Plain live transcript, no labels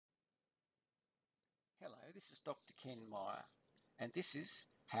This is Dr. Ken Meyer, and this is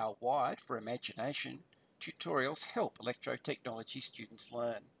how Wired for Imagination tutorials help electrotechnology students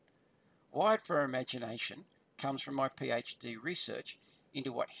learn. Wired for Imagination comes from my PhD research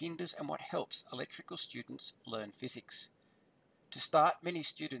into what hinders and what helps electrical students learn physics. To start, many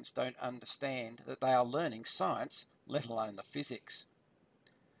students don't understand that they are learning science, let alone the physics.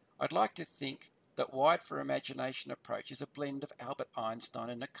 I'd like to think that Wired for Imagination approach is a blend of Albert Einstein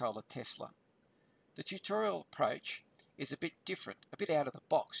and Nikola Tesla. The tutorial approach is a bit different, a bit out of the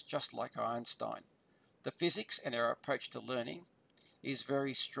box, just like Einstein. The physics and our approach to learning is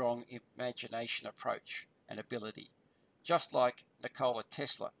very strong imagination approach and ability, just like Nikola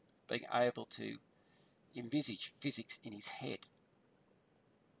Tesla being able to envisage physics in his head.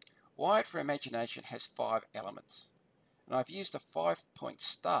 Wired for Imagination has 5 elements, and I've used a 5-point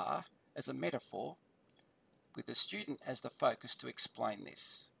star as a metaphor with the student as the focus to explain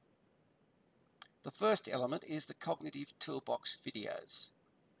this. The first element is the cognitive toolbox videos.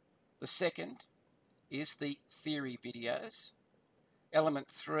 The second is the theory videos. Element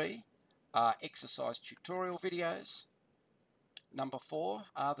 3 are exercise tutorial videos. Number 4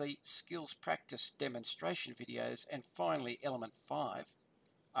 are the skills practice demonstration videos. And finally, element 5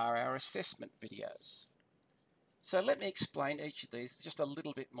 are our assessment videos. So let me explain each of these in just a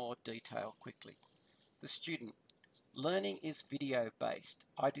little bit more detail quickly. The student. Learning is video-based.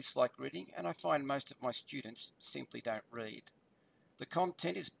 I dislike reading, and I find most of my students simply don't read. The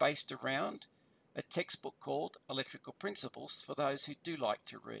content is based around a textbook called Electrical Principles for those who do like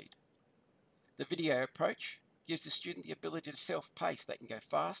to read. The video approach gives the student the ability to self-pace. They can go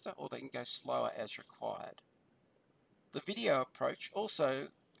faster or they can go slower as required. The video approach also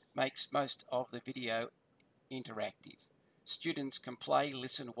makes most of the video interactive. Students can play,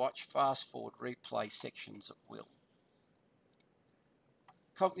 listen, watch, fast forward, replay sections at will.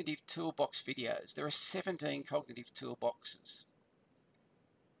 Cognitive toolbox videos. There are 17 cognitive toolboxes.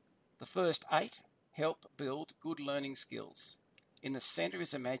 The first 8 help build good learning skills. In the centre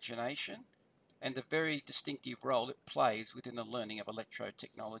is imagination and the very distinctive role it plays within the learning of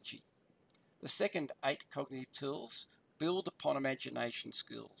electrotechnology. The second 8 cognitive tools build upon imagination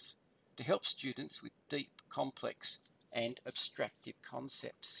skills to help students with deep, complex and abstractive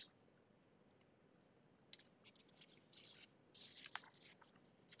concepts.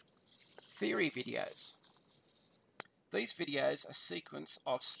 Theory videos. These videos are a sequence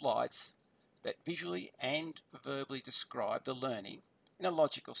of slides that visually and verbally describe the learning in a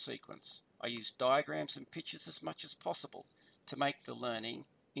logical sequence. I use diagrams and pictures as much as possible to make the learning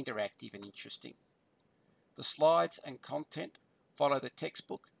interactive and interesting. The slides and content follow the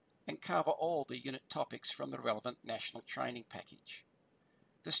textbook and cover all the unit topics from the relevant national training package.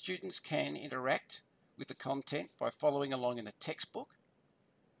 The students can interact with the content by following along in the textbook.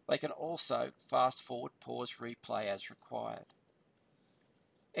 They can also fast forward, pause, replay as required.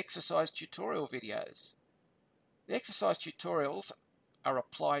 Exercise tutorial videos. The exercise tutorials are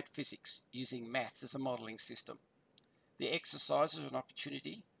applied physics using maths as a modelling system. The exercises are an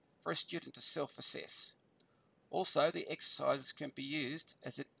opportunity for a student to self-assess. Also, the exercises can be used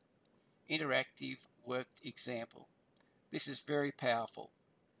as an interactive worked example. This is very powerful.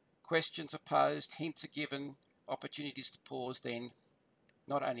 Questions are posed, hints are given, opportunities to pause, then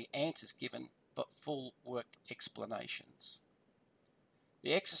not only answers given, but full worked explanations.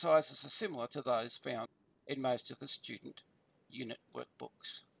 The exercises are similar to those found in most of the student unit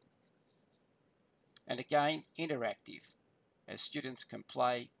workbooks. And again, interactive, as students can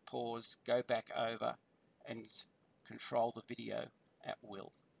play, pause, go back over, and control the video at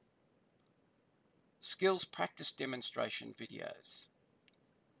will. Skills practice demonstration videos.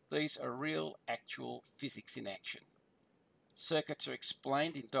 These are real, actual physics in action. Circuits are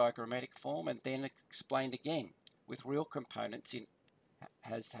explained in diagrammatic form and then explained again with real components in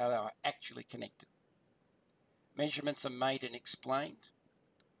as how they are actually connected. Measurements are made and explained.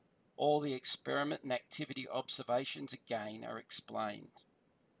 All the experiment and activity observations again are explained.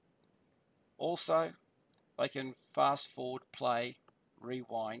 Also, they can fast forward, play,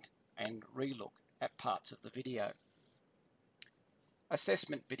 rewind and relook at parts of the video.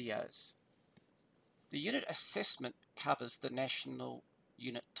 Assessment videos. The unit assessment covers the national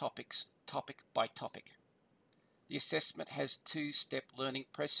unit topics, topic by topic. The assessment has 2-step learning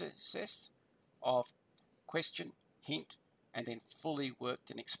process of question, hint, and then fully worked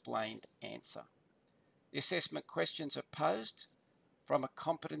and explained answer. The assessment questions are posed from a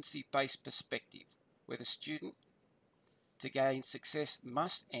competency-based perspective, where the student, to gain success,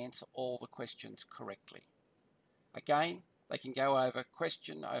 must answer all the questions correctly. Again, they can go over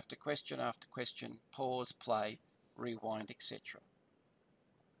question after question after question, pause, play, rewind, etc.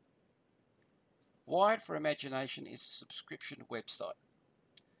 Wired for Imagination is a subscription website.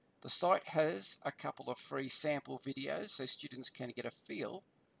 The site has a couple of free sample videos so students can get a feel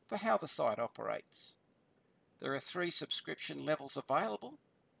for how the site operates. There are 3 subscription levels available.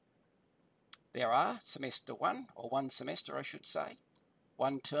 There are semester 1, or 1 semester I should say,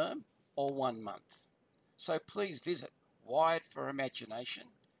 1 term, or 1 month. So please visit Wired for Imagination,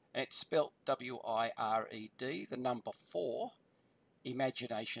 and it's spelt W-I-R-E-D, the number 4,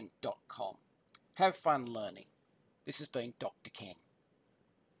 imagination.com. Have fun learning. This has been Dr. Ken.